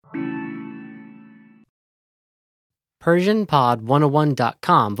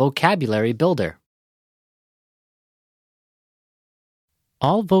PersianPod101.com Vocabulary Builder.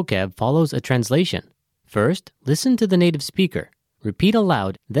 All vocab follows a translation. First, listen to the native speaker. Repeat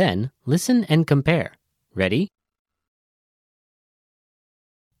aloud, then listen and compare. Ready?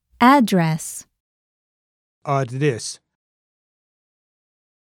 Address. آدرس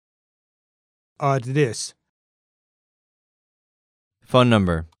آدرس Phone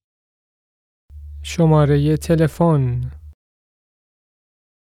number. شماره تلفن.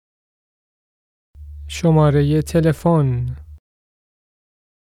 شماره تلفن.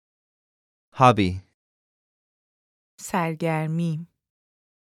 Hobby. سرگرمی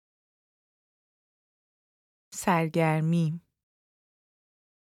سرگرمی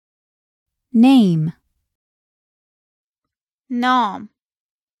Name. نام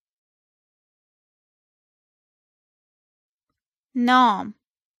نام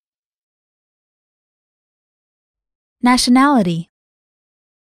Nationality.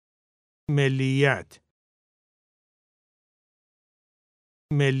 ملیت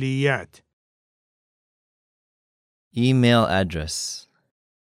ملیت Email address.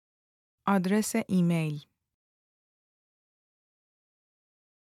 آدرس ایمیل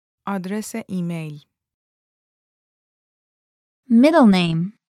آدرس ایمیل Middle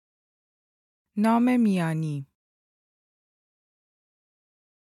name. نام میانی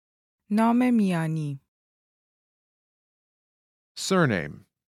نام میانی Surname.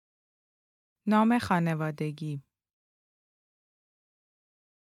 نام خانوادگی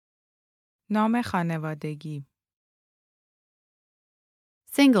نام خانوادگی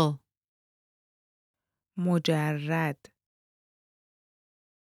Single. مجرد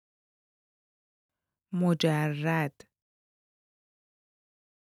مجرد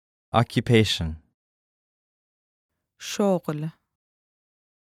Occupation. شغل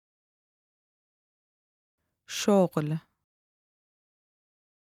شغل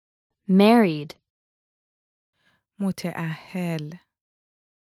Married. متأهل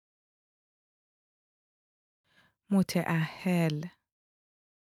متأهل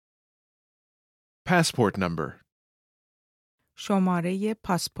Passport number. شماره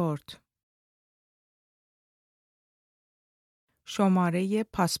پاسپورت شماره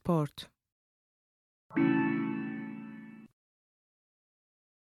پاسپورت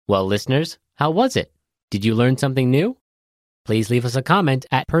Well, listeners, how was it? Did you learn something new? Please leave us a comment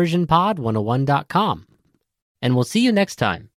at PersianPod101.com. And we'll see you next time.